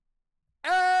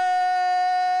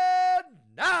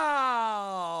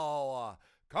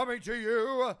coming to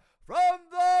you from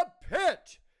the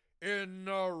pit in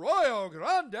Arroyo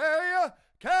Grande,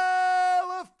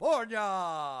 California.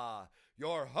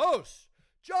 Your hosts,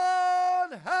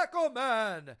 John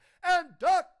Hackleman and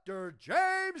Dr.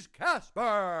 James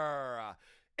Casper.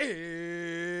 It's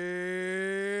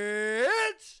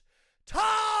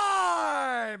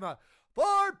time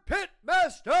for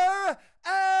Pitmaster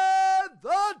and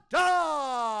the Doc.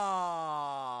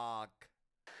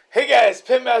 Hey guys,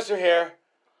 Pitmaster here.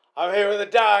 I'm here with the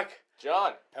Doc.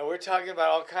 John. And we're talking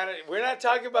about we're not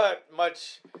talking about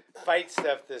much fight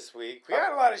stuff this week. We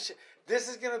got a lot of shit. This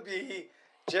is going to be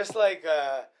just like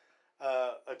a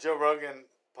Joe Rogan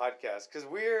podcast. Because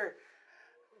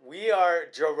we are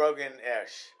Joe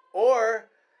Rogan-ish. Or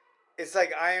it's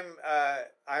like I'm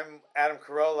Adam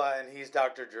Carolla and he's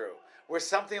Dr. Drew. We're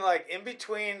something like in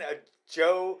between a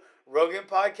Joe Rogan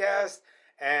podcast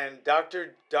and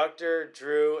Dr.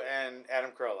 Drew and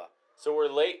Adam Carolla. So we're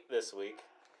late this week.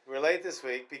 We're late this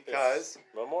week because it's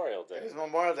Memorial Day. It was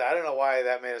Memorial Day. I don't know why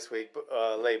that made us late,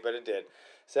 but it did.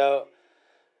 So,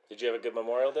 did you have a good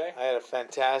Memorial Day? I had a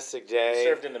fantastic day. You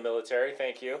served in the military.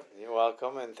 Thank you. You're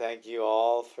welcome, and thank you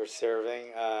all for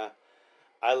serving. I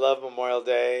love Memorial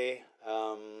Day.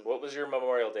 What was your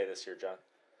Memorial Day this year, John?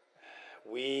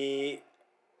 We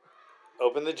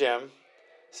opened the gym.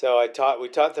 So we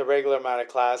taught the regular amount of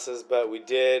classes, but we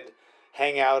did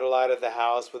hang out a lot at the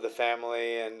house with the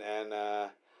family, and I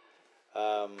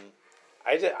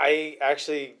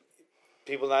actually,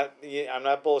 I'm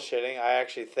not bullshitting. I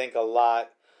actually think a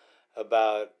lot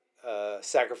about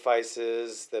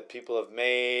sacrifices that people have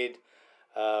made,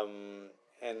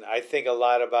 and I think a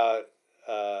lot about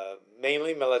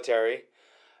mainly military,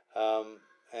 and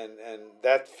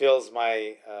that fills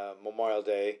my Memorial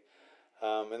Day.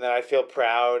 And then I feel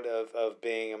proud of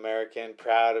being American,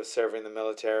 proud of serving the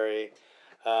military,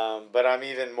 but I'm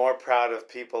even more proud of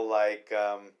people like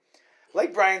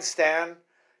Brian Stan,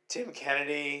 Tim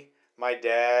Kennedy, my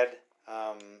dad.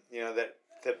 That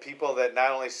the people that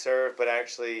not only served but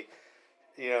actually,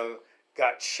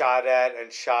 got shot at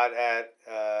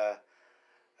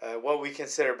what we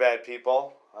consider bad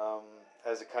people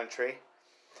as a country.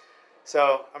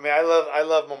 So I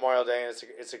love Memorial Day, and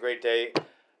it's a great day.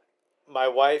 My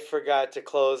wife forgot to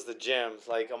close the gyms.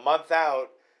 Like a month out,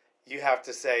 you have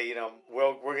to say,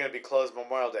 we're going to be closed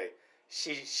Memorial Day.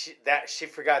 She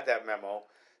forgot that memo.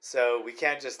 So we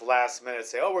can't just last minute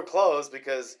say, we're closed,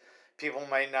 because people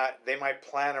might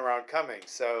plan around coming.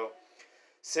 So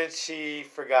since she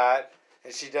forgot,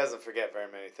 and she doesn't forget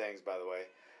very many things, by the way,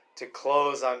 to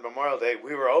close on Memorial Day,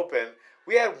 we were open.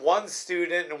 We had one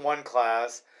student in one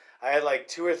class. I had like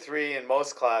 2 or 3 in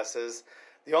most classes.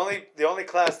 The only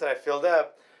class that I filled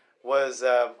up was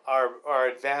our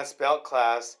advanced belt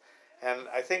class, and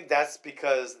I think that's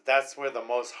because that's where the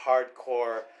most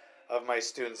hardcore of my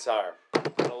students are.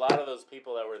 And a lot of those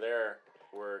people that were there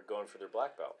were going for their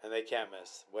black belt. And they can't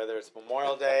miss, whether it's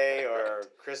Memorial Day or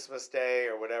Christmas Day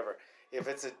or whatever. If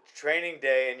it's a training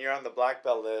day and you're on the black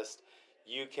belt list,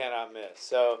 you cannot miss.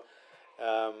 So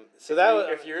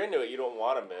if you're into it, you don't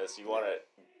want to miss. You want to.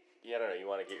 Yeah, I don't know. You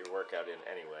want to get your workout in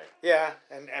anyway. Yeah,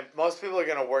 and most people are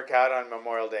going to work out on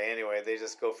Memorial Day anyway. They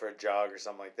just go for a jog or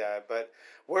something like that. But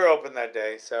we're open that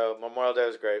day, so Memorial Day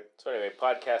was great. So anyway,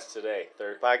 podcast today.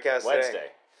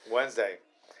 Wednesday.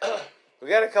 We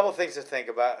got a couple things to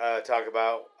talk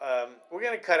about. We're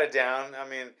going to cut it down.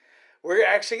 We're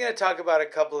actually going to talk about a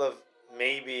couple of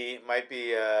might be.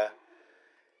 I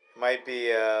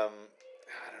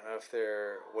don't know if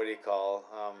they're, what do you call?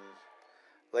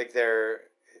 They're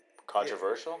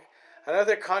controversial? I don't know if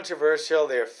they're controversial.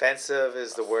 They're offensive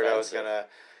is the word I was going to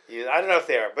use. I don't know if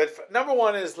they are. But number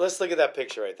one is, let's look at that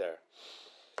picture right there.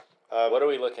 What are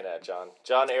we looking at, John?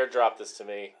 John airdropped this to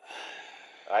me.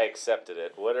 I accepted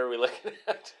it. What are we looking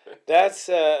at? That's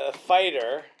a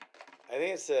fighter. I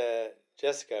think it's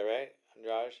Jessica, right?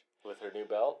 Andrade? With her new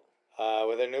belt?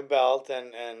 With her new belt.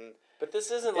 and. But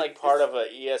this isn't part of a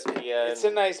ESPN. It's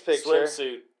a nice picture.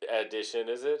 Swimsuit edition,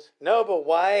 is it? No, but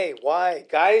why? Why?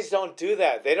 Guys don't do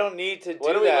that. They don't need to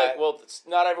do that.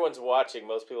 Not everyone's watching.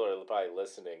 Most people are probably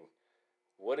listening.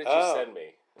 What did you send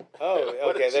me? Oh,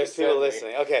 okay. There's people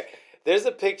listening. Okay, there's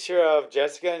a picture of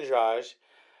Jessica Andrade,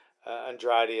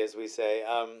 as we say.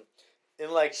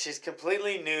 She's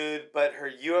completely nude, but her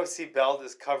UFC belt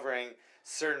is covering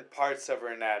certain parts of her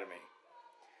anatomy.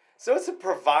 So it's a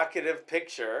provocative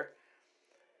picture,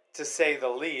 to say the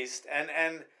least, and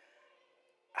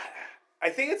I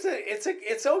think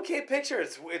it's okay picture.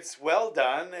 It's well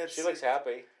done. She looks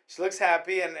happy. She looks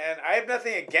happy, and I have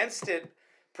nothing against it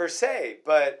per se,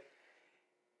 but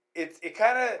it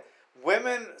kind of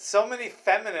women, so many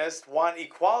feminists want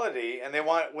equality, and they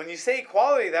want, when you say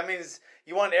equality, that means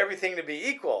you want everything to be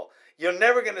equal. You're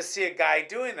never going to see a guy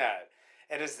doing that.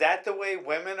 And is that the way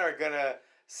women are going to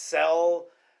sell,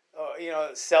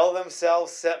 sell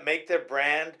themselves, make their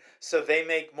brand so they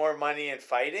make more money in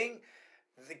fighting?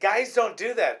 The guys don't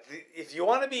do that. If you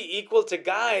want to be equal to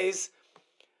guys,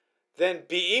 then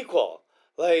be equal.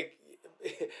 Like,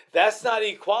 that's not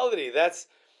equality. That's,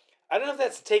 I don't know if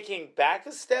that's taking back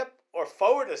a step or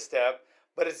forward a step,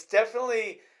 but it's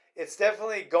definitely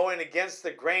going against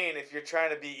the grain if you're trying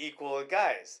to be equal with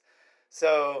guys.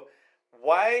 So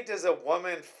why does a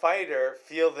woman fighter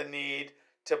feel the need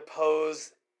to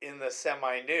pose in the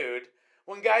semi-nude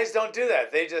when guys don't do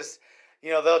that? They just,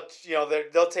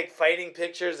 they'll take fighting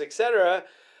pictures, etc.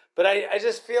 But I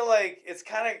just feel like it's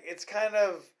kind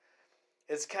of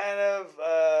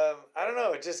I don't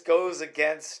know. It just goes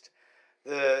against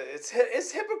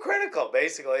it's hypocritical,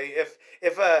 basically.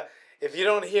 If you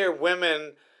don't hear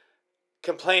women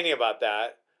complaining about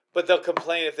that, but they'll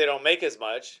complain if they don't make as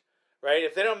much, right?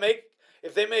 If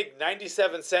they make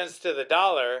 97 cents to the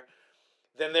dollar,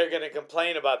 then they're going to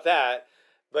complain about that.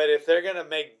 But if they're going to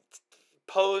make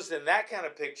posed in that kind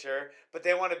of picture, but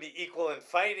they want to be equal in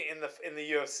fighting in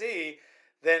the UFC,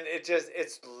 then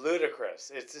it's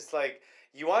ludicrous. It's just like,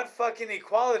 you want fucking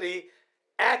equality,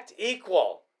 act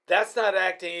equal. That's not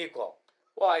acting equal.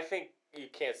 Well, I think you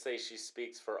can't say she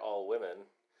speaks for all women.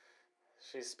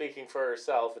 She's speaking for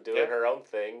herself, doing her own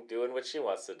thing, doing what she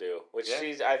wants to do, which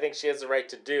I think she has the right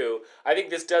to do. I think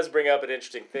this does bring up an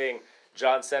interesting thing.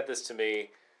 John sent this to me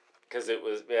because it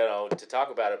was, to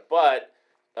talk about it. But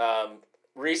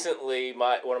recently,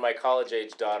 one of my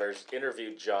college-age daughters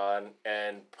interviewed John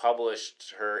and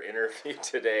published her interview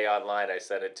today online. I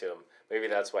sent it to him. Maybe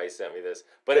that's why he sent me this.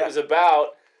 But it was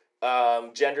about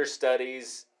gender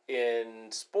studies in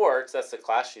sports. That's the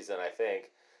class she's in, I think.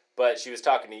 But she was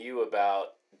talking to you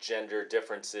about gender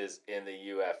differences in the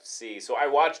UFC. So I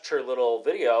watched her little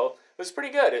video. It was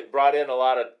pretty good. It brought in a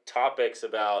lot of topics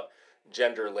about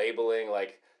gender labeling.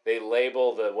 Like, they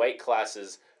label the weight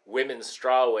classes women's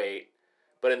strawweight,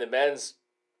 but in the men's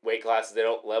weight classes, they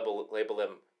don't label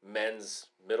them men's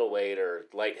middleweight or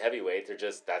light heavyweight.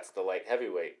 That's the light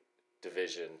heavyweight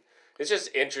division. It's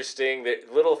just interesting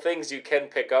that little things you can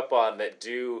pick up on that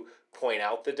do point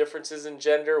out the differences in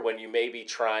gender when you may be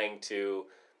trying to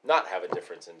not have a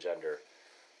difference in gender.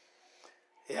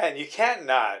 Yeah, and you can't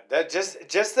not. That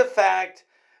just the fact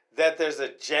that there's a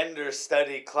gender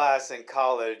study class in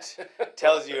college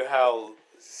tells you how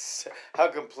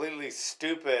completely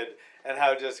stupid and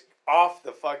how just off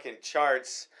the fucking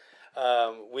charts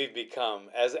we've become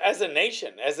as a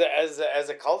nation, as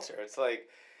a culture. It's like,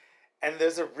 and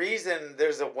there's a reason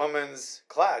there's a women's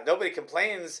class. Nobody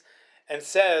complains and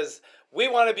says, we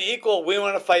want to be equal, we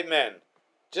want to fight men.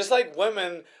 Just like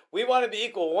women, we want to be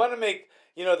equal. We want to make,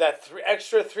 that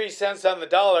extra 3 cents on the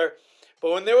dollar.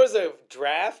 But when there was a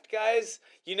draft, guys,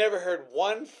 you never heard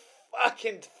one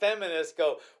fucking feminist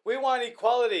go, we want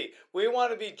equality, we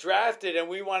want to be drafted, and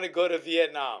we want to go to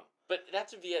Vietnam. But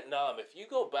that's Vietnam. If you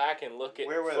go back and look at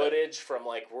footage from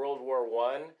like World War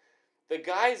I, the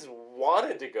guys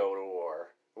wanted to go to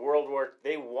war.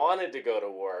 They wanted to go to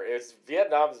war.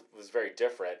 Vietnam was very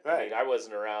different. Right. I mean, I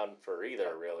wasn't around for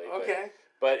either, really. Okay.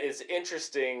 But it's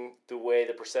interesting the way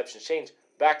the perceptions changed.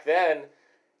 Back then,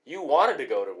 you wanted to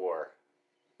go to war.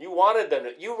 You wanted them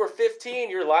to. You were 15.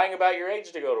 You're lying about your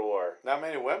age to go to war. Not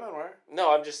many women were.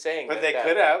 No, I'm just saying. But they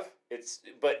could have.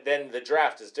 But then the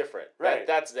draft is different. Right.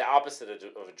 That's the opposite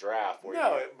of a draft.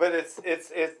 But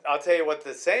it's. I'll tell you what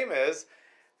the same is,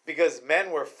 because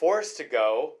men were forced to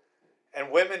go,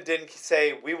 and women didn't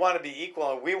say we want to be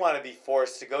equal and we want to be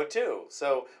forced to go too.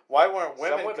 So why weren't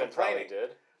women complaining? Some women probably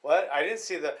did. What? I didn't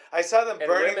see I saw them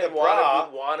burning the bra.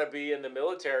 And women want to be in the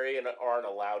military and aren't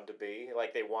allowed to be.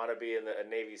 Like, they want to be in a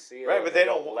Navy SEAL. Right, but they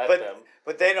don't let them.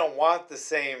 But they don't want the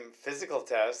same physical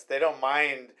test. They don't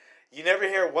mind. You never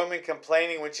hear a woman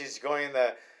complaining when she's going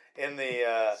in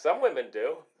the. Some women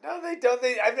do. No, they don't.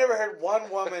 I've never heard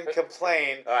one woman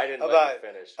complain I didn't let you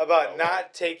finish. about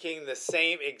not taking the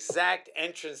same exact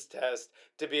entrance test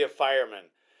to be a fireman.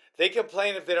 They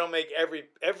complain if they don't make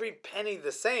every penny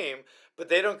the same, but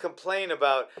they don't complain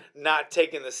about not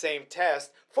taking the same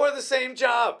test for the same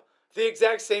job, the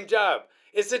exact same job.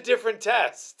 It's a different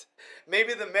test.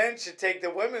 Maybe the men should take the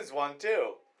women's one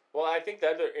too. Well, I think the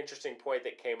other interesting point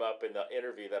that came up in the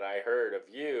interview that I heard of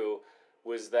you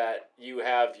was that you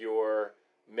have your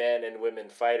men and women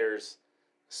fighters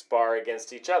spar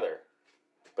against each other.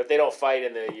 But they don't fight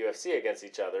in the UFC against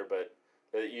each other, but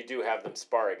you do have them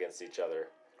spar against each other.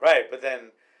 Right, but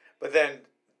then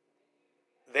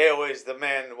the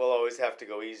men will always have to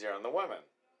go easier on the women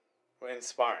in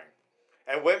sparring.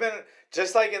 And women,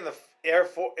 just like in the Air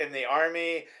Force, in the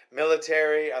Army,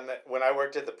 military, when I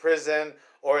worked at the prison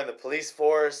or in the police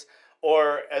force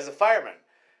or as a fireman,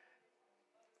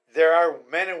 there are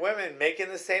men and women making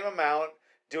the same amount,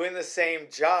 doing the same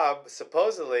job,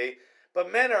 supposedly,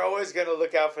 but men are always going to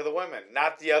look out for the women,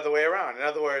 not the other way around. In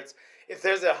other words, if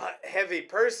there's a heavy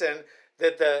person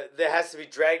that has to be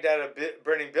dragged out of a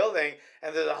burning building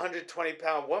and there's a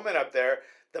 120-pound woman up there,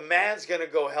 the man's going to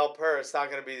go help her. It's not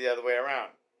going to be the other way around.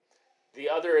 The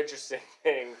other interesting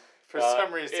thing for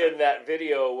some reason in that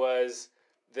video was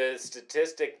the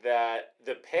statistic that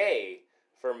the pay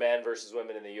for men versus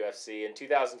women in the UFC. In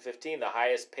 2015, the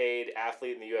highest paid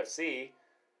athlete in the UFC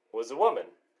was a woman.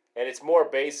 And it's more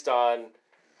based on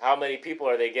how many people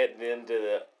are they getting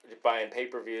into buying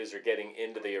pay-per-views or getting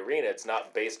into the arena. It's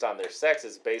not based on their sex.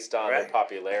 It's based on their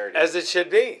popularity. As it should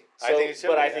be.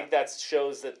 So, I think that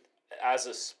shows that as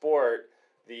a sport,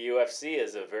 the UFC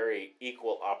is a very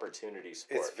equal opportunity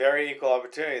sport. It's very equal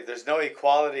opportunity. There's no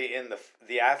equality in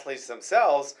the athletes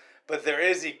themselves, but there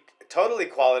is total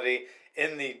equality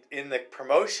in the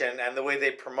promotion and the way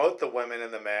they promote the women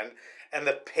and the men and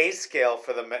the pay scale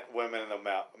for the women and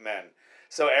the men.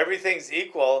 So everything's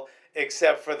equal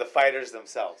except for the fighters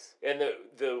themselves. And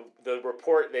the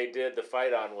report they did the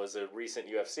fight on was a recent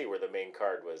UFC where the main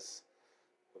card was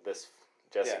this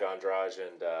Jessica Andrade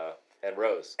and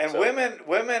Rose. And women,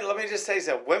 let me just say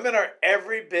something. Women are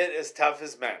every bit as tough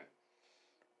as men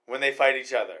when they fight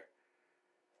each other.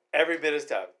 Every bit as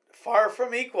tough. Far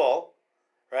from equal,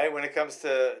 right, when it comes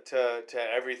to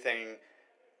everything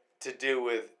to do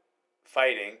with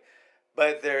fighting,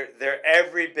 but they're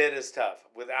every bit as tough,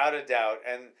 without a doubt.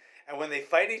 And when they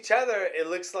fight each other, it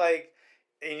looks like,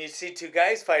 and you see two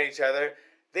guys fight each other,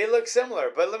 they look similar.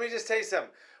 But let me just tell you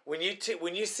something. When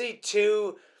you see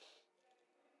two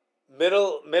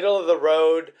middle of the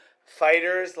road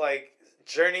fighters, like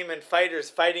journeyman fighters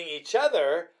fighting each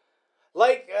other,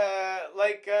 like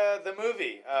the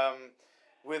movie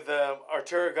with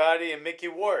Arturo Gatti and Mickey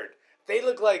Ward, they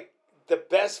look like the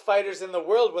best fighters in the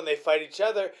world when they fight each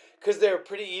other because they're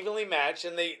pretty evenly matched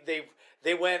and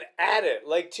they went at it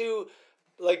like two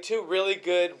really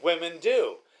good women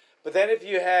do. But then if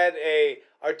you had a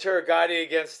Arturo Gatti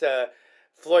against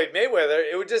Floyd Mayweather,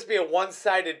 it would just be a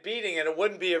one-sided beating and it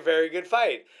wouldn't be a very good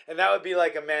fight. And that would be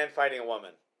like a man fighting a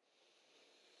woman.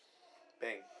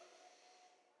 Bang.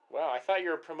 Wow, I thought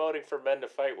you were promoting for men to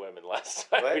fight women last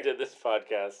time we did this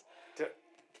podcast.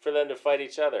 For them to fight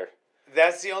each other.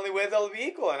 That's the only way they'll be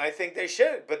equal, and I think they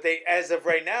should. But as of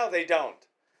right now, they don't.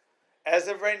 As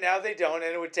of right now, they don't,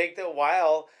 and it would take a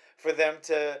while for them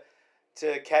to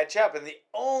catch up. And the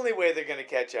only way they're going to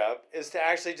catch up is to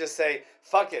actually just say,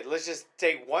 fuck it, let's just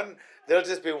take one. There'll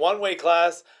just be one weight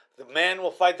class. The man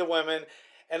will fight the women,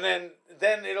 and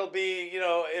then it'll be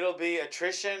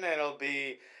attrition, and it'll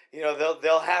be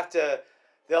they'll have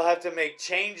to make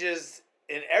changes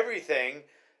in everything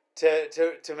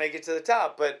to make it to the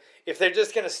top. But if they're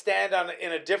just going to stand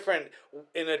in a different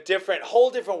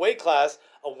whole different weight class,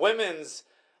 a women's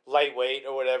lightweight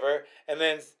or whatever, and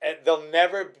they'll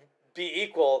never be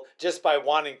equal just by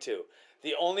wanting to.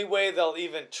 The only way they'll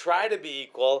even try to be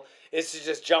equal is to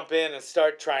just jump in and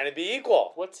start trying to be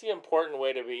equal. What's the important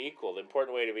way to be equal? The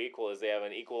important way to be equal is they have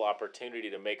an equal opportunity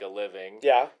to make a living.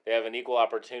 Yeah. They have an equal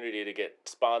opportunity to get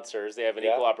sponsors. They have an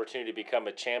equal opportunity to become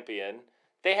a champion.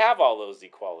 They have all those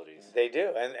equalities. They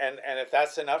do. And if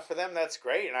that's enough for them, that's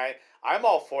great. And I'm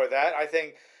all for that. I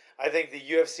think the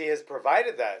UFC has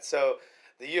provided that. So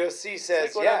the UFC says,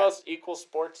 it's like one of the most equal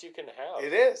sports you can have.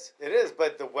 It is.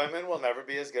 But the women will never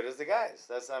be as good as the guys.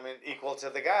 Equal to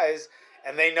the guys,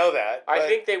 and they know that. I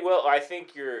think they will. I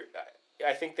think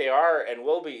they are and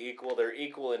will be equal. They're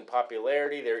equal in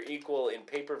popularity. They're equal in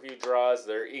pay-per-view draws.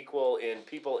 They're equal in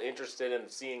people interested in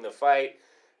seeing the fight.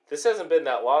 This hasn't been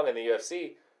that long in the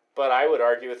UFC, but I would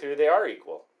argue with you they are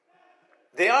equal.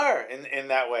 They are in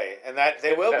that way, and that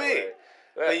they will be.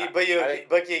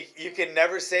 But you can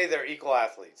never say they're equal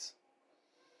athletes.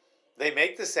 They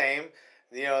make the same.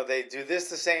 They do this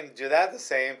the same, do that the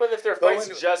same. But if their fight's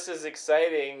just as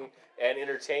exciting and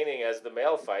entertaining as the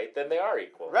male fight, then they are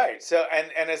equal. Right. So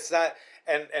and it's not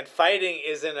and fighting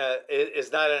is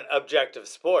not an objective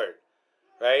sport.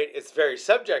 Right? It's very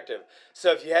subjective.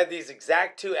 So if you had these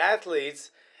exact two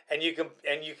athletes and you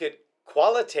could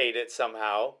qualitate it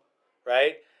somehow,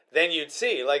 right? Then you'd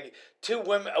see like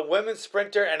a women's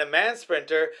sprinter and a man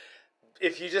sprinter.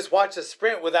 If you just watch a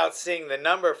sprint without seeing the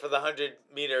number for the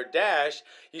 100-meter dash,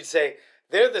 you'd say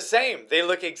they're the same. They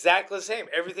look exactly the same.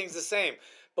 Everything's the same.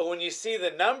 But when you see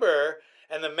the number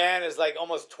and the man is like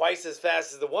almost twice as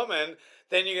fast as the woman,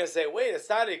 then you're going to say, wait, it's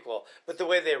not equal. But the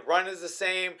way they run is the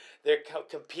same. They're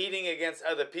competing against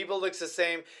other people looks the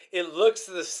same. It looks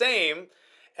the same.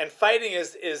 And fighting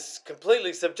is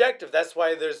completely subjective. That's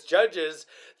why there's judges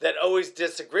that always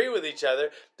disagree with each other,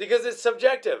 because it's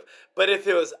subjective. But if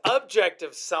it was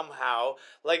objective somehow,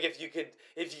 like if you could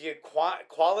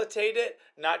qualitate it,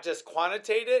 not just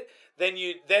quantitate it, then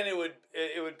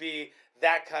it would be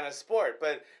that kind of sport.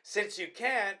 But since you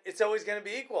can't, it's always going to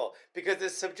be equal because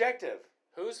it's subjective.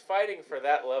 Who's fighting for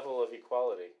that level of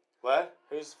equality? What?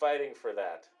 Who's fighting for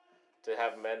that? To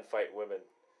have men fight women?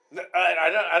 No,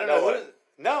 I don't know who.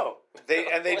 No,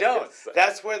 they don't.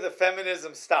 That's where the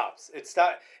feminism stops.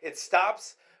 It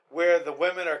stops where the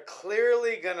women are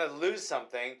clearly gonna lose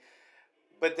something,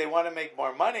 but they want to make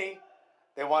more money.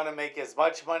 They want to make as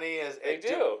much money as they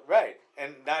do. Right,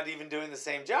 and not even doing the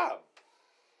same job.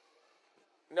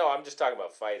 No, I'm just talking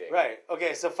about fighting. Right.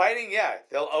 Okay. So fighting, yeah,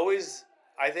 they'll always.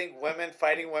 I think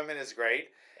fighting women is great,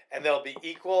 and there'll be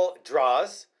equal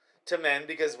draws to men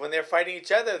because when they're fighting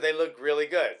each other, they look really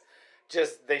good.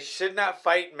 Just they should not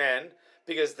fight men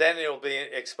because then it'll be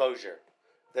exposure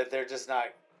that they're just not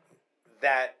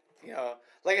that,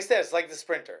 like I said, it's like the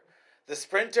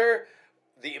sprinter.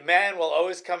 The man will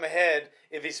always come ahead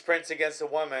if he sprints against a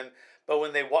woman, but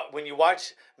when you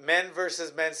watch men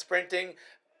versus men sprinting,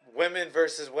 women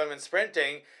versus women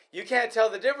sprinting, you can't tell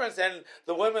the difference, and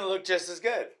the women look just as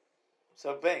good.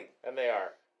 So bing. And they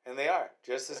are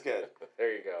just as good.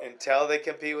 There you go. Until they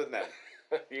compete with men.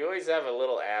 You always have a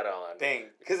little add-on. Bing,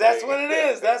 because that's what it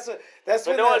is. That's but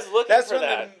when no one's looking for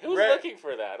that. Who's looking looking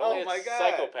for that? Only my God,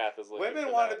 psychopath is looking. Women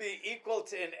for want that. to be equal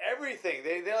in everything.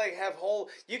 They like have whole.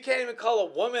 You can't even call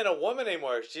a woman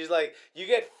anymore. She's like, you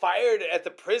get fired at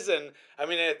the prison. I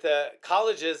mean, at the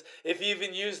colleges if you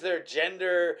even use their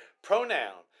gender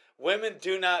pronoun. Women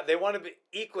do not. They want to be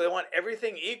equal. They want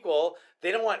everything equal.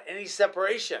 They don't want any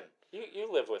separation.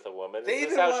 You live with a woman. Is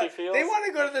this how she feels? They want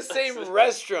to go to the same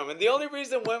restroom. And the only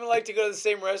reason women like to go to the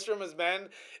same restroom as men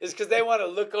is because they want to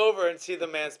look over and see the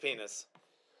man's penis.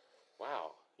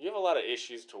 Wow. You have a lot of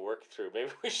issues to work through. Maybe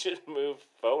we should move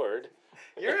forward.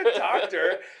 You're a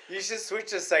doctor. You should switch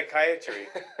to psychiatry.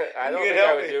 I don't think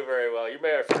I would do very well. You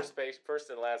may be our first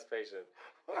and last patient.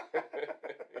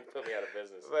 You put me out of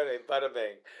business. Bada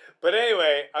bing. But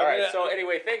anyway.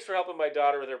 Anyway, thanks for helping my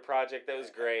daughter with her project. That was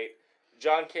great.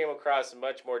 John came across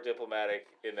much more diplomatic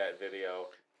in that video.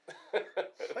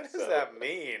 What does that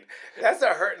mean? That's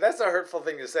a hurtful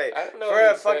thing to say. I don't know for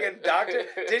a fucking doctor.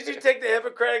 Did you take the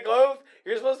Hippocratic Oath?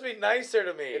 You're supposed to be nicer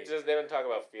to me. It's just they don't talk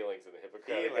about feelings in the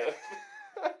Hippocratic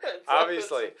Oath.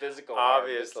 Obviously, physical.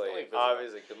 Obviously,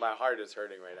 because my heart is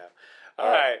hurting right now. All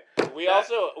right. We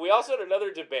also had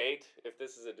another debate. If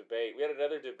this is a debate, we had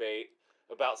another debate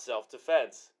about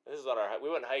self-defense. This is on we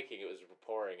went hiking. It was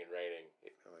pouring and raining.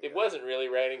 It wasn't really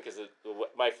raining because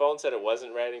my phone said it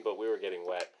wasn't raining, but we were getting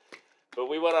wet. But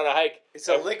we went on a hike. It's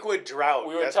a liquid drought.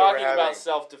 We were talking about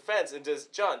self-defense. And does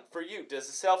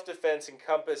self-defense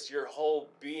encompass your whole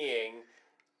being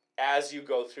as you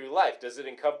go through life? Does it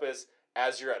encompass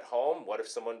as you're at home? What if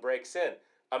someone breaks in?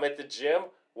 I'm at the gym.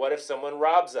 What if someone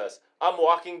robs us? I'm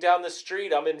walking down the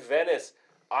street. I'm in Venice.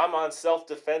 I'm on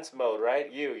self-defense mode,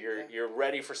 right? You're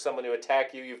ready for someone to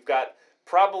attack you. You've got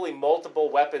probably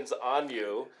multiple weapons on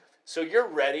you, so you're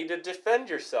ready to defend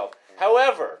yourself.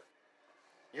 However,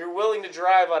 you're willing to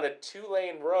drive on a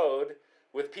 2-lane road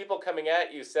with people coming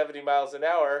at you 70 miles an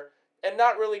hour and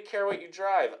not really care what you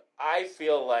drive. I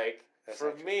feel like,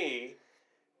 for me,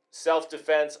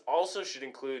 self-defense also should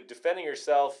include defending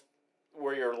yourself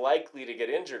where you're likely to get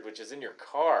injured, which is in your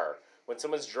car. When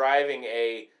someone's driving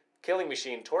a killing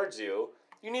machine towards you,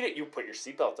 you need it. You put your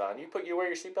seatbelt on. You wear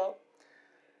your seatbelt?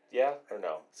 Yeah or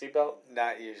no? Seatbelt?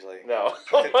 Not usually. No.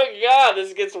 Oh my God,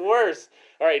 this gets worse.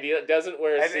 All right, he doesn't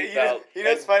wear a seatbelt. You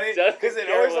know it's funny? Because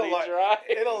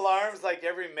it alarms like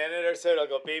every minute or so. It'll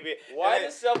go beep beep. Why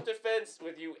does self-defense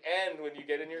with you end when you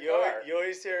get in your car? You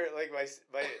always hear, like,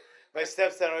 my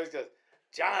stepson always goes,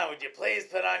 John, would you please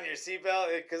put on your seatbelt?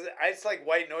 Because it's like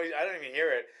white noise. I don't even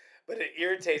hear it. But it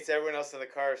irritates everyone else in the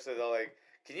car, so they're like,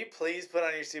 can you please put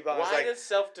on your seatbelt? Why does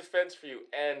self-defense for you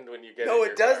end when you get in your car? No,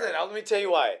 it doesn't. Let me tell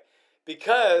you why.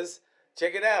 Because,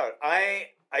 check it out. I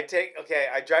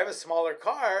drive a smaller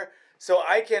car, so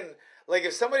I can, like,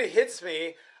 if somebody hits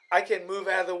me, I can move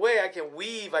out of the way. I can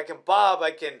weave. I can bob.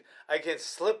 I can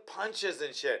slip punches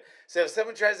and shit. So if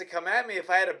someone tries to come at me, if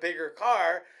I had a bigger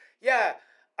car, yeah,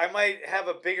 I might have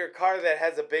a bigger car that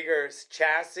has a bigger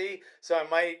chassis, so I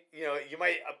might, you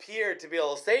might appear to be a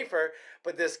little safer,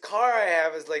 but this car I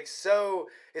have is like it's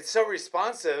so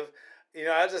responsive,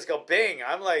 I'll just go bing.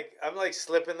 I'm like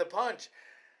slipping the punch.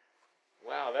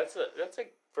 Wow, that's a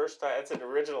first time. That's an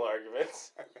original argument.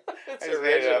 It's just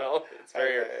made it up. original. It's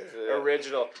very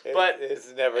original.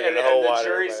 It's never and, gonna hold and the water.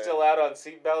 jury's still out on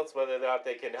seatbelts, whether or not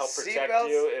they can help protect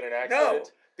you in an accident. No,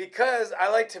 because I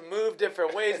like to move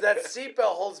different ways. That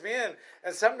seatbelt holds me in,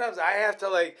 and sometimes I have to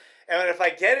and if I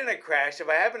get in a crash, if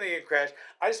I happen to get in a crash,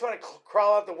 I just want to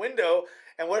crawl out the window.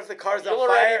 And what if the car's on fire? You'll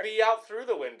already be out through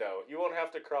the window. You won't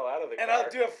have to crawl out of the car. And I'll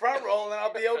do a front roll, and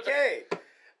I'll be okay.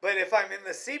 But if I'm in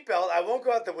the seatbelt, I won't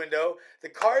go out the window. The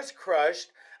car's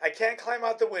crushed. I can't climb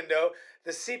out the window.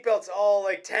 The seatbelt's all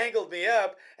tangled me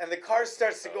up, and the car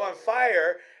starts to go on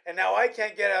fire. And now I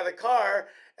can't get out of the car,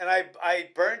 and I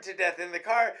burned to death in the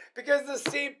car because the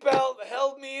seatbelt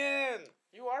held me in.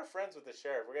 You are friends with the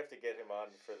sheriff. We have to get him on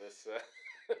for this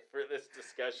for this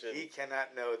discussion. He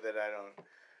cannot know that I don't.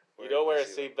 You don't wear a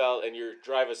seatbelt, and you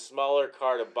drive a smaller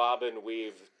car to bob and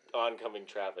weave oncoming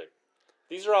traffic.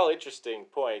 These are all interesting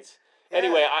points. Yeah.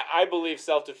 Anyway, I believe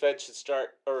self-defense should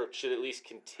start, or should at least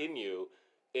continue,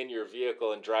 in your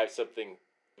vehicle and drive something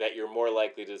that you're more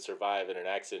likely to survive in an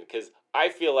accident. Because I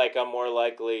feel like I'm more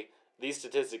likely, these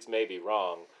statistics may be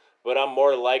wrong, but I'm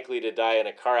more likely to die in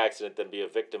a car accident than be a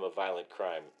victim of violent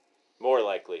crime. More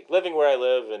likely. Living where I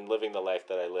live and living the life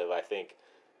that I live, I think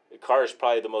the car is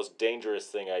probably the most dangerous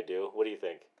thing I do. What do you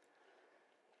think?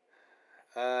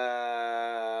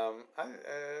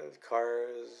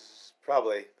 Cars,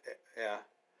 probably,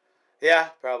 yeah,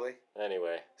 probably.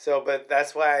 Anyway. So, but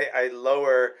that's why I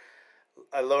lower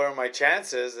my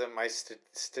chances, and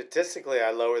statistically,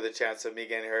 I lower the chance of me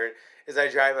getting hurt. Is I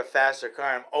drive a faster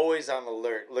car. I'm always on the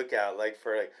lookout,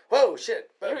 whoa,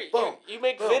 shit, boom, boom. You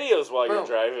make boom, videos while boom. You're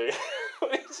driving.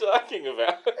 What are you talking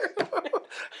about?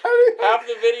 Half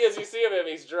the videos you see of him,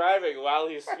 he's driving while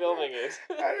he's filming it.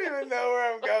 I don't even know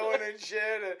where I'm going and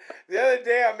shit. And the other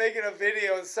day, I'm making a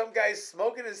video, and some guy's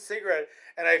smoking his cigarette,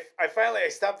 and I finally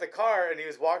stopped the car, and he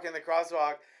was walking the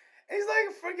crosswalk, and he's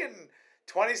like freaking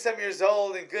 20-some years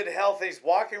old in good health, and he's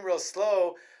walking real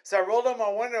slow. So I rolled up my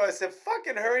window. I said,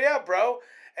 "Fucking hurry up, bro!"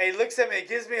 And he looks at me, and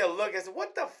gives me a look. I said,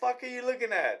 "What the fuck are you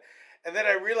looking at?" And then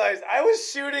I realized I was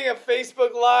shooting a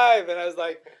Facebook Live, and I was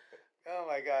like, "Oh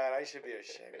my God, I should be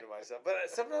ashamed of myself." But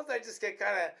sometimes I just get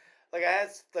kind of I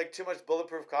had too much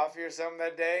bulletproof coffee or something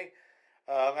that day,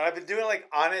 and I've been doing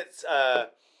on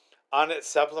it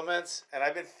supplements, and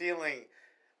I've been feeling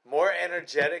more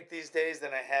energetic these days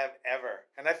than I have ever,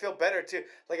 and I feel better too.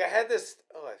 I had this.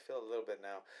 Oh, I feel a little bit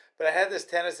now, but I had this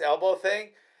tennis elbow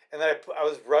thing, and then I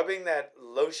was rubbing that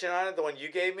lotion on it, the one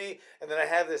you gave me, and then I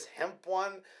have this hemp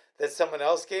one that someone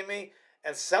else gave me,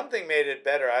 and something made it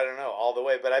better. I don't know all the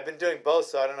way, but I've been doing both,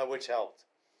 so I don't know which helped.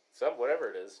 Whatever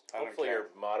it is. Hopefully you're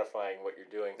modifying what you're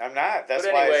doing. I'm not. That's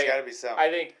why it's got to be something. I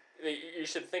think you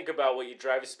should think about what you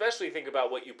drive, especially think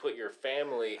about what you put your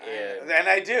family in. And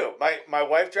I do. My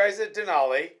wife drives a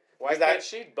Denali. Why can't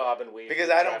she bob and weave?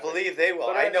 Because I don't believe they will.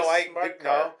 I know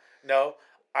No.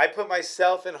 I put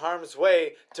myself in harm's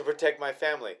way to protect my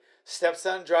family.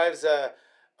 Stepson drives a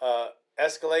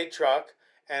Escalade truck,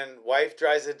 and wife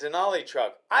drives a Denali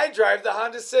truck. I drive the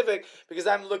Honda Civic because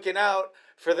I'm looking out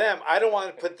for them. I don't want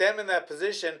to put them in that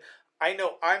position. I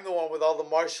know I'm the one with all the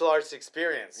martial arts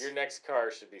experience. Your next car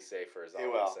should be safer, is all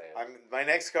I'm saying. My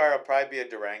next car will probably be a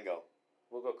Durango.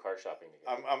 We'll go car shopping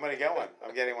together. I'm going to get one.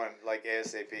 I'm getting one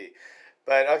ASAP.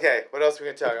 But, okay, what else are we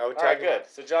going to talk about? All right, good.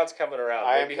 So John's coming around.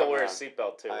 Maybe he'll wear a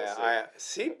seatbelt, too.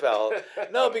 Seatbelt?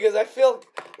 No, because I feel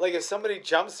like if somebody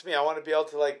jumps me, I want to be able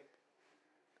to,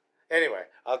 Anyway,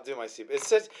 I'll do my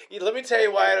seatbelt. Let me tell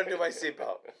you why I don't do my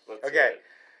seatbelt. Okay,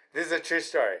 this is a true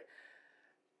story.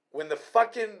 When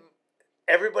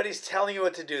everybody's telling you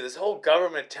what to do, this whole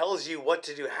government tells you what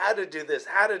to do, how to do this,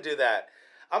 how to do that.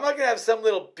 I'm not going to have some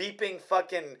little beeping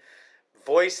fucking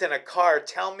voice in a car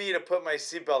tell me to put my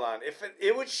seatbelt on. If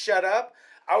it would shut up,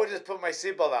 I would just put my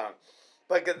seatbelt on.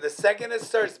 But the second it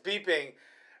starts beeping,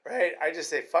 right, I just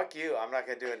say, fuck you, I'm not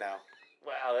going to do it now.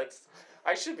 Wow,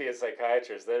 I should be a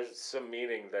psychiatrist. There's some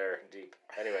meaning there deep.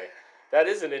 Anyway, that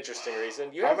is an interesting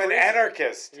reason. I'm an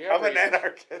anarchist. You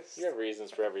have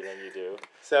reasons for everything you do.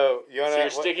 So you're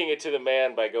sticking it to the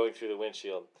man by going through the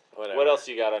windshield. Whatever. What else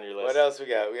you got on your list? What else we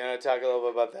got? We going to talk a little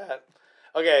bit about that?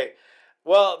 Okay.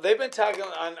 Well, they've been talking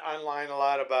online a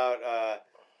lot about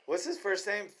what's his first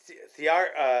name?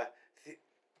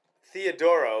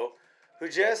 Theodoro, who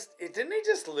didn't he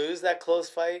just lose that close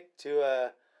fight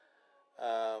to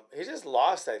he just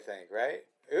lost, I think, right?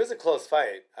 It was a close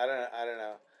fight. I don't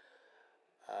know.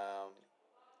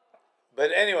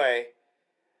 But anyway,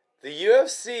 the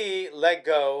UFC let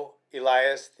go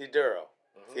Elias Theodoro.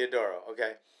 Mm-hmm.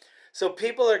 Okay. So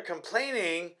people are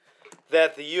complaining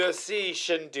that the UFC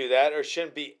shouldn't do that or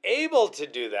shouldn't be able to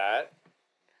do that.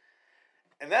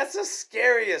 And that's the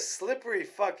scariest, slippery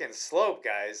fucking slope,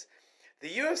 guys. The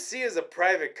UFC is a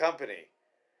private company,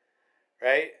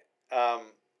 right?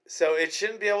 So it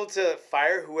shouldn't be able to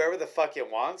fire whoever the fuck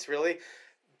it wants, really.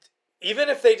 Even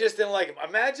if they just didn't like him.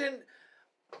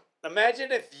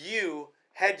 Imagine if you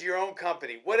had your own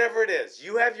company, whatever it is.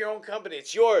 You have your own company.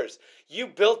 It's yours. You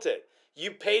built it.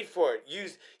 You paid for it.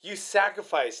 You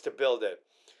sacrificed to build it.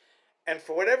 And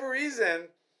for whatever reason,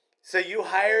 so you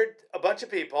hired a bunch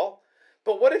of people.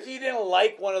 But what if you didn't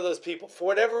like one of those people? For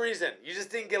whatever reason, you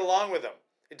just didn't get along with them.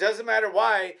 It doesn't matter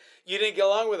why you didn't get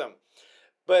along with them.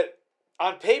 But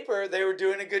on paper, they were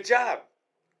doing a good job.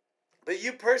 But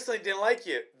you personally didn't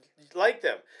like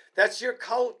them. That's your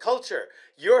culture,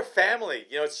 your family.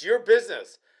 You know, it's your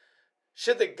business.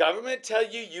 Should the government tell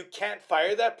you you can't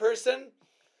fire that person?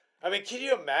 I mean, can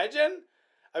you imagine?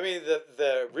 I mean,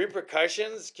 the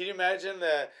repercussions. Can you imagine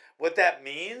what that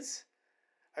means?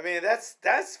 I mean,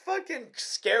 that's fucking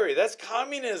scary. That's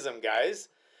communism, guys.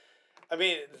 I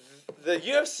mean, the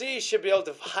UFC should be able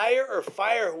to hire or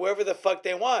fire whoever the fuck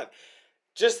they want.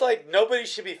 Just like nobody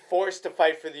should be forced to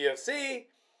fight for the UFC,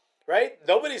 right?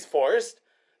 Nobody's forced.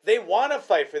 They want to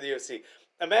fight for the UFC.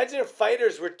 Imagine if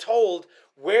fighters were told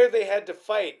where they had to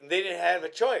fight and they didn't have a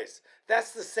choice.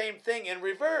 That's the same thing in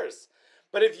reverse.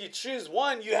 But if you choose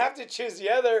one, you have to choose the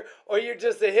other, or you're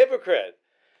just a hypocrite.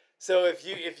 So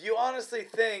if you honestly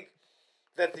think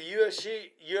that the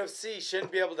UFC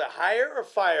shouldn't be able to hire or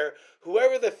fire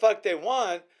whoever the fuck they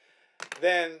want,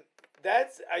 then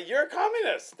that's you're a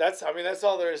communist. That's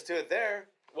all there is to it there.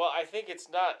 Well, I think it's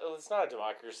not a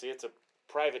democracy. It's a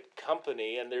private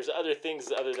company, and there's other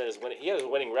things other than his winning. He has a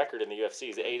winning record in the UFC.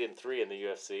 He's 8-3 in the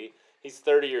UFC. He's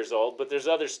 30 years old, but there's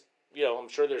others. You know, I'm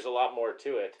sure there's a lot more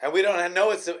to it. And we don't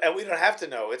know and we don't have to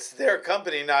know. It's their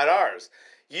company, not ours.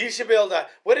 You should be able to.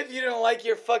 What if you don't like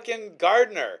your fucking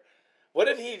gardener? What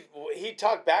if he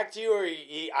talked back to you, or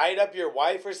he eyed up your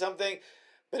wife or something,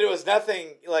 but it was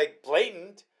nothing like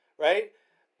blatant, right?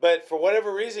 But for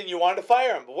whatever reason, you wanted to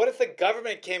fire him. But what if the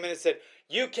government came in and said,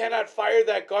 you cannot fire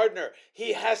that gardener.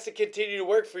 He has to continue to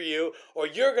work for you, or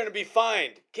you're going to be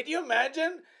fined. Can you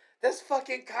imagine? That's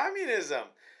fucking communism.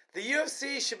 The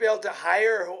UFC should be able to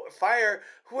hire or fire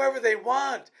whoever they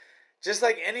want. Just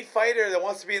like any fighter that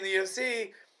wants to be in the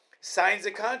UFC signs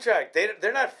a contract.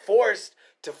 They're not forced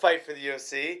to fight for the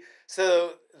UFC.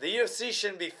 So the UFC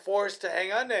shouldn't be forced to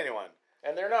hang on to anyone.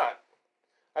 And they're not.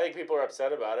 I think people are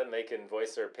upset about it, and they can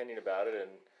voice their opinion about it. And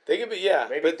they can be, yeah.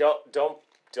 Maybe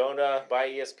don't buy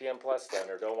ESPN Plus then,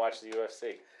 or don't watch the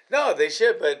UFC. No, they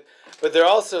should, but they're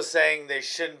also saying they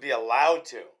shouldn't be allowed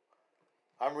to.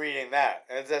 I'm reading that,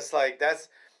 and it's just like that's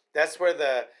where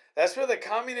the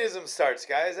communism starts,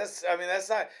 guys. That's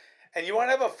not. And you want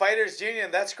to have a fighters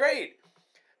union? That's great,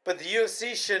 but the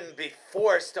UFC shouldn't be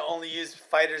forced to only use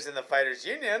fighters in the fighters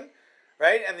union,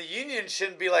 right? And the union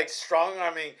shouldn't be like strong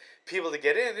arming people to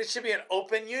get in. It should be an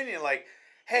open union, like,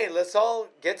 hey, let's all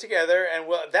get together,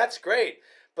 and that's great.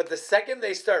 But the second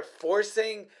they start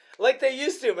forcing, like they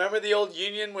used to, remember the old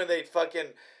union when they'd fucking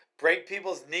break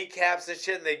people's kneecaps and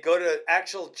shit, and they'd go to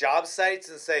actual job sites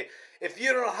and say, if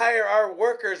you don't hire our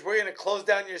workers, we're going to close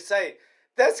down your site.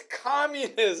 That's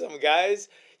communism, guys.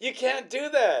 You can't do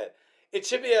that. It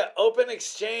should be an open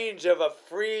exchange of a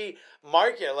free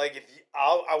market. Like, if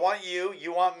I want you,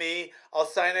 you want me, I'll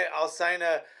sign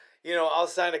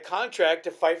a contract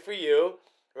to fight for you,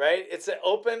 right? It's an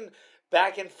open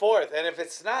back and forth. And if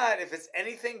it's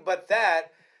anything but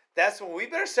that, that's when we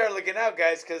better start looking out,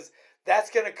 guys, because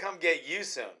that's going to come get you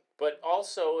soon. But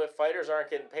also, if fighters aren't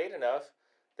getting paid enough,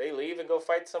 they leave and go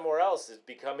fight somewhere else. It's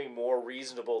becoming more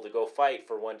reasonable to go fight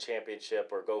for one championship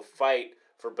or go fight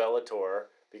for Bellator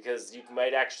because you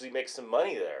might actually make some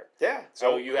money there. Yeah.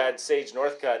 So you had Sage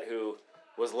Northcutt, who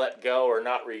was let go or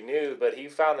not renewed, but he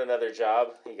found another job.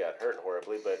 He got hurt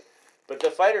horribly, but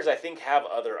the fighters, I think, have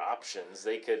other options.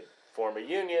 They could form a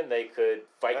union. They could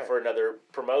fight for another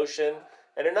promotion.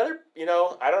 And another,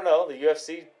 I don't know, the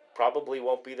UFC probably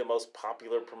won't be the most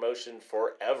popular promotion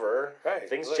forever. Right.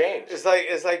 Things change.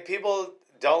 It's like people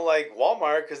don't like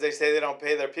Walmart because they say they don't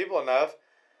pay their people enough.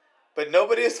 But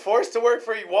nobody is forced to work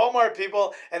for Walmart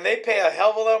people, and they pay a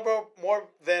hell of a lot more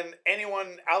than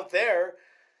anyone out there.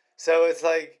 So it's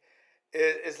like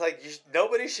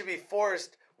nobody should be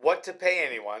forced what to pay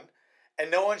anyone,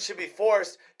 and no one should be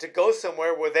forced to go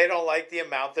somewhere where they don't like the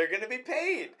amount they're going to be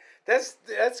paid.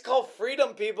 That's called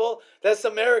freedom, people. That's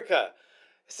America.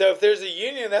 So if there's a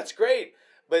union, that's great.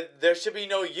 but there should be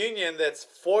no union that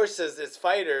forces its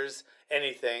fighters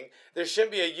anything. There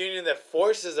shouldn't be a union that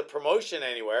forces a promotion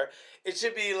anywhere. It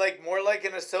should be like more like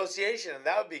an association, and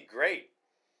that would be great.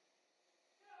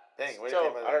 Dang, what do you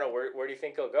think about I don't know, where do you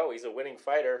think he'll go? He's a winning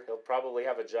fighter. He'll probably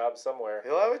have a job somewhere.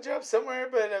 He'll have a job somewhere,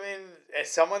 but I mean,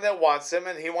 it's someone that wants him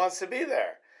and he wants to be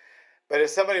there. But if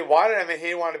somebody wanted him and he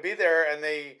didn't want to be there, and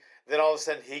then all of a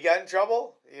sudden he got in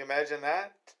trouble, you imagine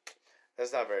that?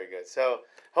 That's not very good. So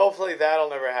hopefully that'll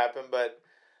never happen, but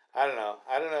I don't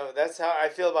know. That's how I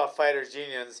feel about fighters'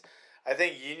 unions. I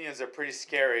think unions are pretty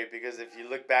scary because if you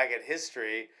look back at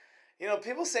history, you know,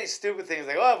 people say stupid things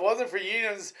like, "Oh, if it wasn't for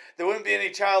unions, there wouldn't be any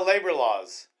child labor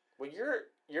laws." Well,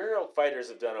 your fighters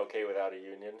have done okay without a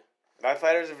union. My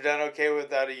fighters have done okay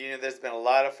without a union. There's been a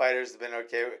lot of fighters that have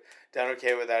been done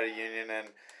okay without a union,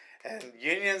 and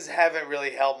unions haven't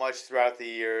really helped much throughout the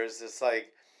years. It's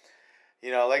like,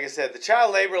 you know, like I said, the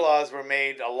child labor laws were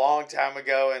made a long time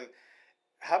ago, and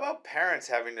how about parents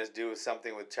having to do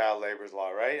something with child labor's law,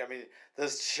 right? I mean,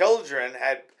 those children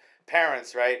had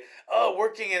parents, right? Oh,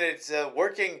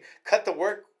 cut the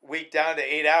work week down to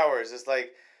 8 hours. It's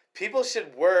like people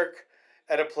should work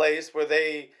at a place where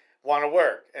they want to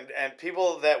work, and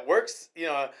people that works, you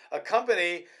know, a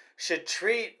company should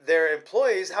treat their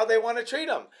employees how they want to treat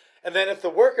them. And then if the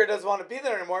worker doesn't want to be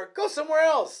there anymore, go somewhere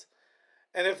else.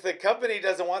 And if the company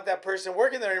doesn't want that person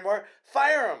working there anymore,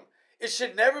 fire them. It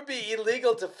should never be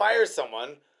illegal to fire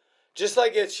someone, just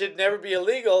like it should never be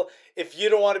illegal if you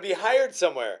don't want to be hired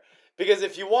somewhere. Because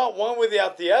if you want one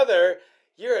without the other,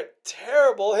 you're a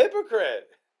terrible hypocrite,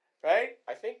 right?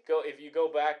 I think if you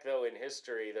go back, though, in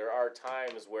history, there are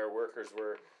times where workers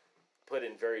were put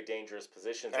in very dangerous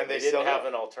positions and they didn't have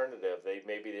an alternative.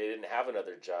 Maybe they didn't have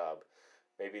another job.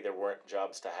 Maybe there weren't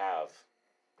jobs to have.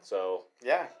 So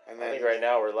yeah, and then, I think right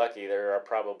now we're lucky. There are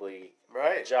probably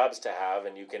jobs to have,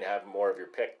 and you can have more of your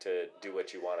pick to do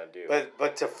what you want to do.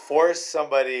 But to force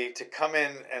somebody to come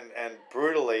in and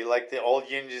brutally, like the old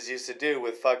unions used to do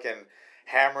with fucking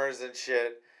hammers and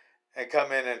shit, and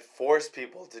come in and force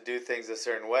people to do things a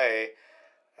certain way,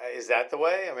 is that the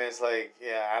way? I mean, it's like,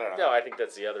 yeah, I don't know. No, I think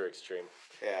that's the other extreme.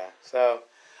 Yeah, so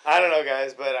I don't know,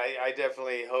 guys, but I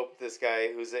definitely hope this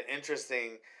guy, who's an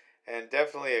interesting and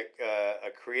definitely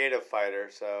a creative fighter,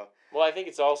 so... Well, I think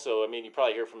it's also, I mean, you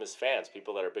probably hear from his fans,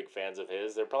 people that are big fans of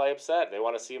his, they're probably upset. They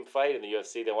want to see him fight in the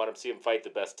UFC. They want to see him fight the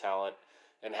best talent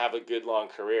and have a good, long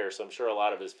career. So I'm sure a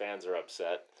lot of his fans are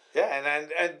upset. Yeah,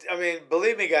 and I mean,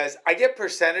 believe me, guys, I get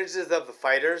percentages of the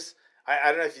fighters. I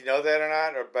don't know if you know that or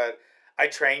not, but I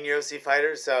train UFC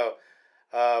fighters, so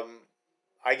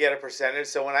I get a percentage.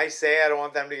 So when I say I don't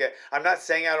want them to get... I'm not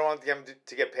saying I don't want them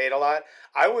to get paid a lot.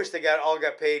 I wish they all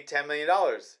got paid $10 million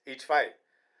each fight.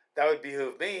 That would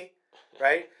behoove me,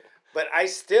 right? But I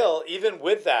still, even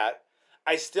with that,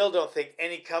 I still don't think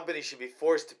any company should be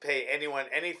forced to pay anyone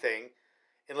anything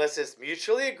unless it's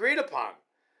mutually agreed upon.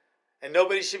 And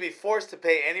nobody should be forced to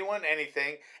pay anyone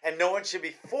anything, and no one should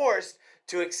be forced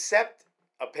to accept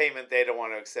a payment they don't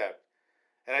want to accept.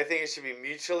 And I think it should be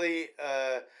mutually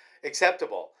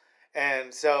acceptable.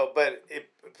 And so,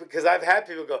 because I've had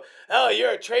people go, "Oh,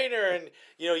 you're a trainer, and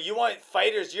you know you want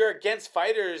fighters. You're against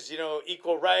fighters. You know,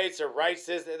 equal rights or rights.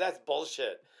 That's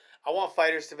bullshit. I want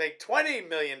fighters to make $20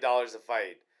 million a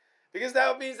fight, because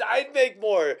that means I'd make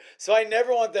more. So I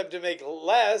never want them to make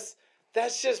less.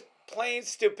 That's just plain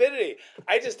stupidity.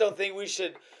 I just don't think we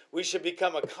should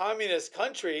become a communist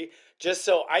country just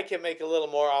so I can make a little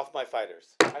more off my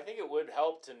fighters. I think it would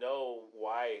help to know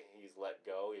why he's let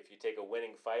go. If you take a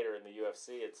winning fighter in the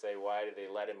UFC and say, why did they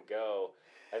let him go?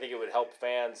 I think it would help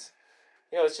fans.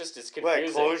 You know, it's confusing.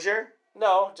 What, closure?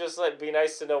 No, just be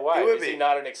nice to know why. Is he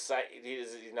not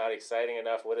exciting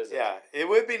enough? What is it? Yeah, it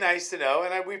would be nice to know,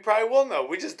 and we probably will know.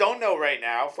 We just don't know right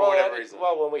now for whatever reason.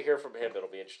 Well, when we hear from him, it'll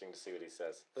be interesting to see what he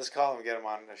says. Let's call him and get him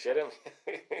on the show. Get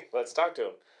him? Let's talk to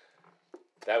him.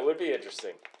 That would be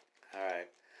interesting.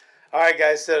 All right,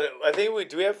 guys. So I think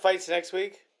do we have fights next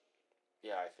week?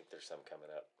 Yeah, I think there's some coming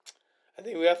up. I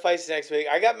think we have fights next week.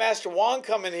 I got Master Wong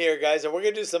coming here, guys, and we're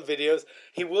gonna do some videos.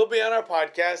 He will be on our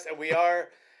podcast, and we are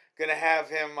gonna have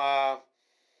him. Oh,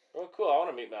 cool! I want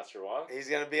to meet Master Wong. He's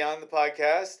gonna be on the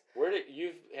podcast. Where did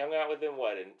you hang out with him?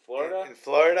 What, in Florida? In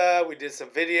Florida, we did some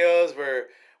videos.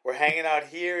 We're hanging out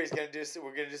here. We're gonna do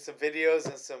some videos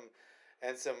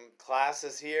and some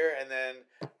classes here, and then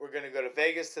we're gonna go to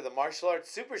Vegas to the Martial Arts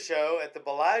Super Show at the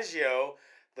Bellagio,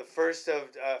 the 1st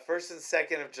and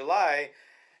 2nd of July,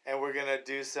 and we're gonna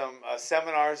do some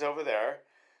seminars over there.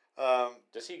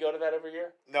 Does he go to that every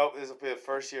year? Nope, this will be the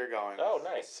first year going. Oh,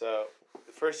 nice. So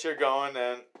the first year going,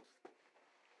 and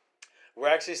we're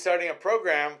actually starting a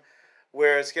program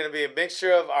where it's gonna be a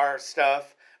mixture of our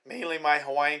stuff mainly my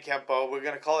Hawaiian Kempo. We're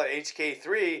going to call it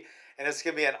HK3, and it's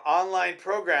going to be an online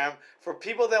program for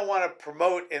people that want to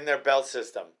promote in their belt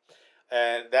system.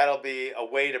 And that'll be a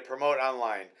way to promote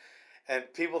online. And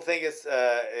people think it's,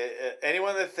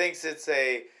 anyone that thinks it's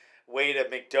a way to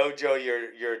McDojo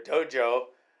your dojo,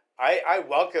 I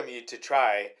welcome you to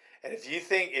try. And if you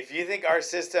think our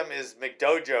system is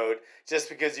McDojoed just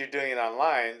because you're doing it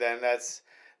online, then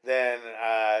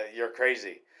you're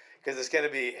crazy, because it's going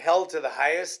to be held to the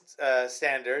highest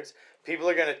standards. People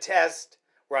are going to test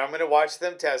where I'm going to watch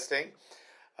them testing,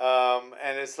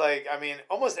 and it's like, I mean,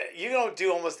 almost you don't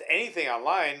do almost anything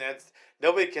online.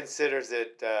 Nobody considers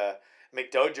it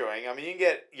McDojoing. I mean, you can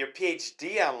get your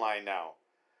PhD online now.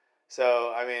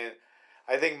 So I mean,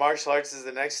 I think martial arts is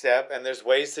the next step, and there's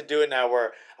ways to do it now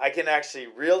where I can actually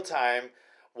real time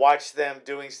watch them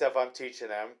doing stuff I'm teaching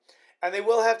them, and they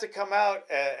will have to come out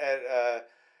at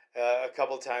a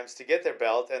couple times to get their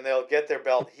belt, and they'll get their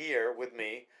belt here with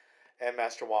me and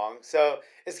Master Wong. So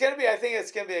I think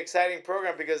it's gonna be an exciting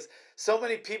program, because so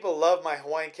many people love my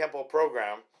Hawaiian Kempo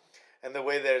program, and the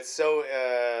way that it's so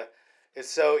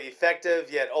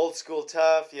effective yet old school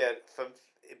tough, yet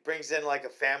it brings in like a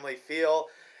family feel,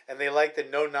 and they like the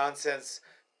no nonsense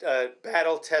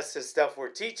battle tested stuff we're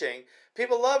teaching.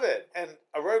 People love it, and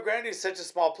Arroyo Grande is such a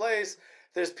small place.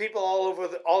 There's people all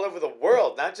over the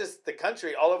world, not just the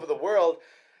country, all over the world,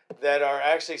 that are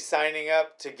actually signing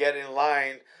up to get in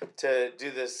line to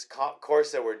do this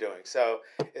course that we're doing. So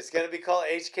it's going to be called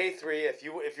HK3. If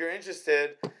you're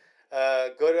interested,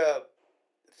 go to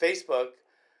Facebook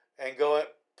and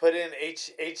put in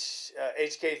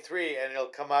HK3, and it'll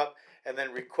come up, and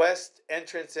then request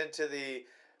entrance into the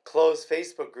closed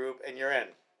Facebook group, and you're in.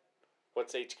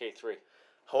 What's HK3?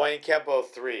 Hawaiian Kempo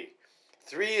 3.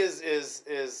 3 is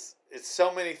it's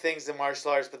so many things in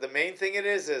martial arts, but the main thing it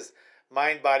is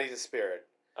mind, body, and spirit.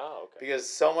 Oh, okay. Because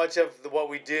so much of what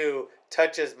we do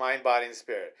touches mind, body, and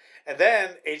spirit. And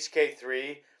then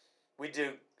HK3, we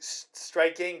do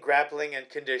striking, grappling, and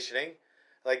conditioning.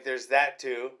 Like there's that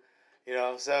too,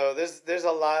 So there's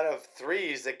a lot of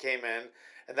 3s that came in,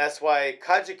 and that's why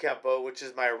Kaji Kempo, which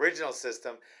is my original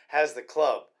system, has the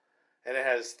club, and it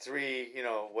has 3,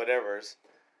 whatevers.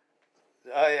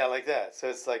 Oh yeah, like that. So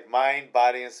it's like mind,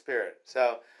 body, and spirit.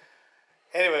 So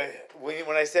anyway,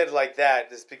 when I said like that,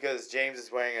 it's because James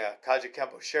is wearing a Kaji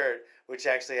Kempo shirt, which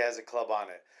actually has a club on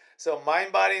it. So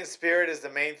mind, body, and spirit is the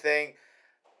main thing.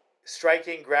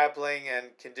 Striking, grappling,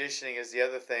 and conditioning is the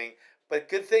other thing. But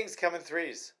good things come in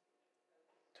 3s.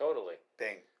 Totally.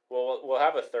 Bing. Well, we'll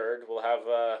have a third. We'll have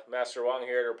Master Wong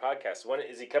here at our podcast. When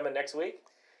is he coming next week?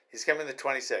 He's coming the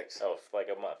 26th. Oh, like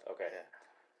a month. Okay. Yeah.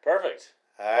 Perfect.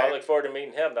 All right. Well, I look forward to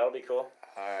meeting him. That'll be cool.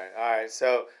 All right.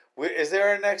 So, is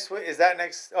there a next week? Is that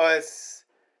next? Oh, it is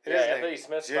Anthony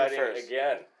Smith's June fighting 1st.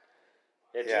 again.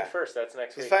 Yeah, June 1st. That's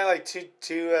next week. He's fighting like two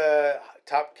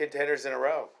top contenders in a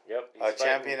row. Yep. A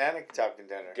champion and a top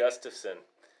contender. Gustafson.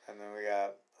 And then we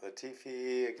got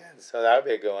Latifi again. So that would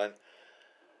be a good one.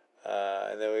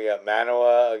 And then we got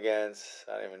Manoa against,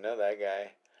 I don't even know that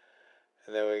guy.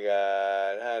 And then we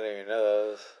got, I don't even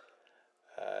know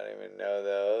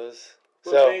those.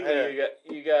 Well, So mainly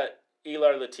you got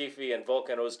Ilar Latifi and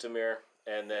Volkan Ozdemir,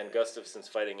 and then Gustafson's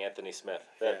fighting Anthony Smith.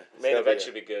 That main event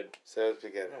should be good. So it'll be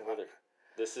good.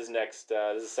 This is next.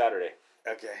 This is Saturday.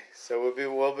 Okay, so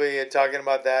we'll be talking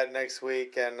about that next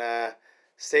week, and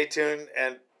stay tuned,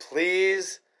 and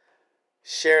please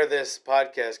share this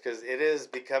podcast, because it is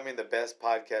becoming the best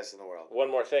podcast in the world. One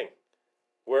more thing.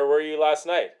 Where were you last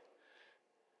night?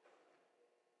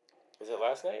 Was it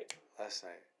last night? Last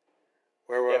night.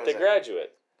 Where were At the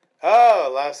Graduate.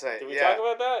 Oh, last night. Did we talk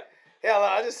about that? Yeah,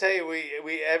 I'll just tell you,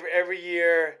 we every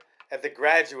year at the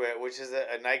Graduate, which is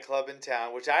a nightclub in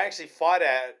town, which I actually fought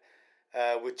at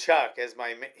with Chuck as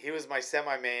he was my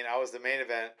semi-main, I was the main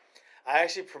event. I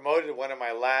actually promoted one of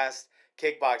my last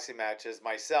kickboxing matches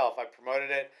myself. I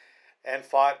promoted it and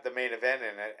fought the main event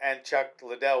in it, and Chuck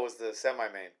Liddell was the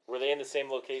semi-main. Were they in the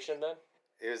same location then?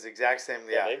 It was the exact same.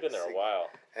 Yeah, they've been there a while.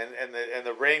 And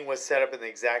the ring was set up in the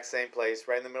exact same place,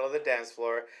 right in the middle of the dance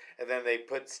floor, and then they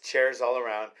put chairs all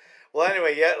around. Well,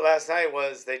 anyway, last night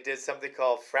they did something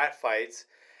called frat fights,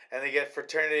 and they get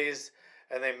fraternities,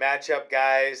 and they match up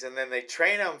guys, and then they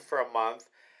train them for a month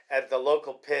at the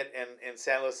local pit in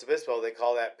San Luis Obispo. They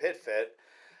call that Pit Fit,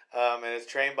 and it's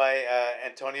trained by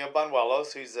Antonio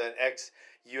Banuelos, who's an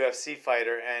ex-UFC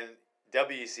fighter and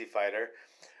WEC fighter.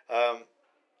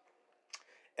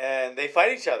 And they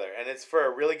fight each other, and it's for a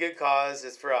really good cause.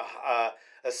 It's for a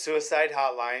suicide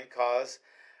hotline cause,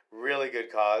 really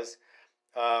good cause.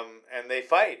 And they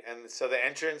fight, and so the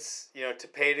entrance, to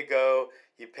pay to go,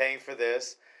 you're paying for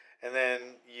this, and then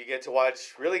you get to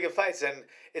watch really good fights. And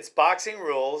it's boxing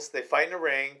rules. They fight in a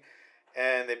ring,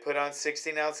 and they put on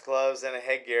 16-ounce gloves and a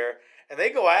headgear, and they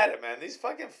go at it, man. These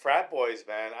fucking frat boys,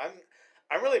 man.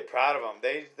 I'm really proud of them.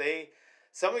 They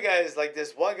some of the guys, like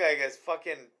this one guy, gets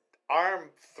fucking arm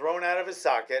thrown out of his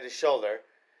socket, his shoulder,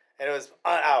 and it was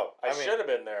out. I should have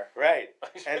been there. Right.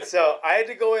 And so I had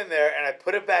to go in there, and I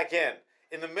put it back in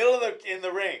the middle of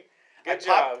the ring. Good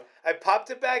job. I popped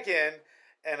it back in,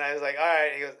 and I was like, all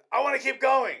right. He goes, I want to keep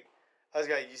going. I was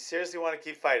like, you seriously want to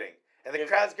keep fighting? And the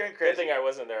crowd's going crazy. Good thing I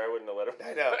wasn't there. I wouldn't have let him.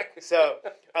 I know. So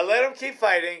I let him keep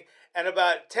fighting, and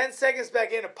about 10 seconds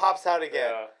back in, it pops out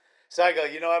again. Yeah. So I go,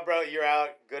 you know what, bro? You're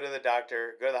out. Go to the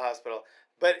doctor. Go to the hospital.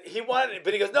 But he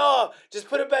goes, no, just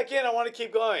put it back in. I want to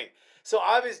keep going. So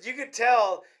obviously, you could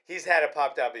tell he's had it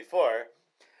popped out before.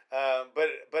 But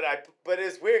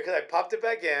it's weird because I popped it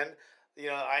back in. You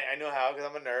know, I know how because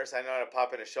I'm a nurse. I know how to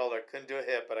pop in a shoulder. Couldn't do a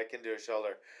hip, but I can do a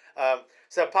shoulder.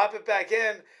 So I pop it back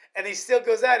in, and he still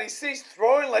goes out. He's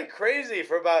throwing like crazy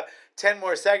for about 10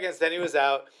 more seconds. Then he was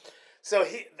out. So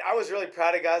I was really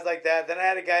proud of guys like that. Then I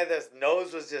had a guy that's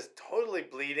nose was just totally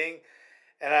bleeding,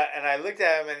 and I looked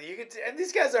at him, and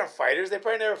these guys aren't fighters. They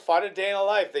probably never fought a day in their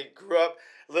life. They grew up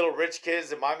little rich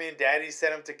kids, and mommy and daddy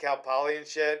sent them to Cal Poly and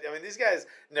shit. I mean, these guys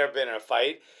never been in a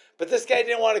fight, but this guy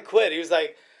didn't want to quit. He was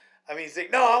like, he's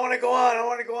like, no, I want to go on. I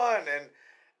want to go on. And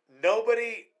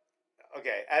nobody,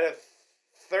 okay, out of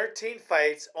 13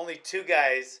 fights, only two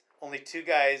guys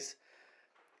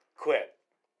quit.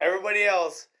 Everybody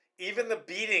else, even the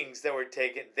beatings that were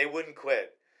taken, they wouldn't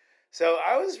quit. So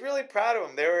I was really proud of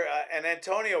them. They were, and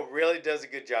Antonio really does a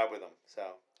good job with them. So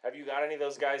have you got any of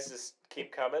those guys to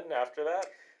keep coming after that?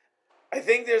 I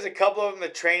think there's a couple of them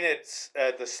that train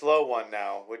at the slow one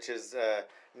now, which is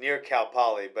near Cal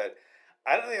Poly, but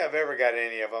I don't think I've ever got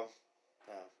any of them.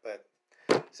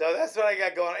 So that's what I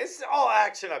got going on. It's all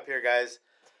action up here, guys.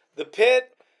 The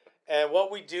Pit and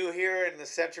what we do here in the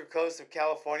Central Coast of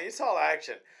California, it's all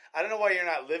action. I don't know why you're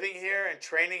not living here and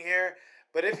training here,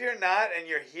 but if you're not and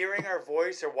you're hearing our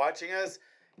voice or watching us,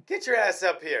 get your ass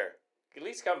up here. At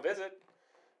least come visit.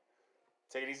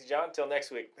 Take it easy, John. Till next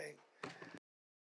week. Bang.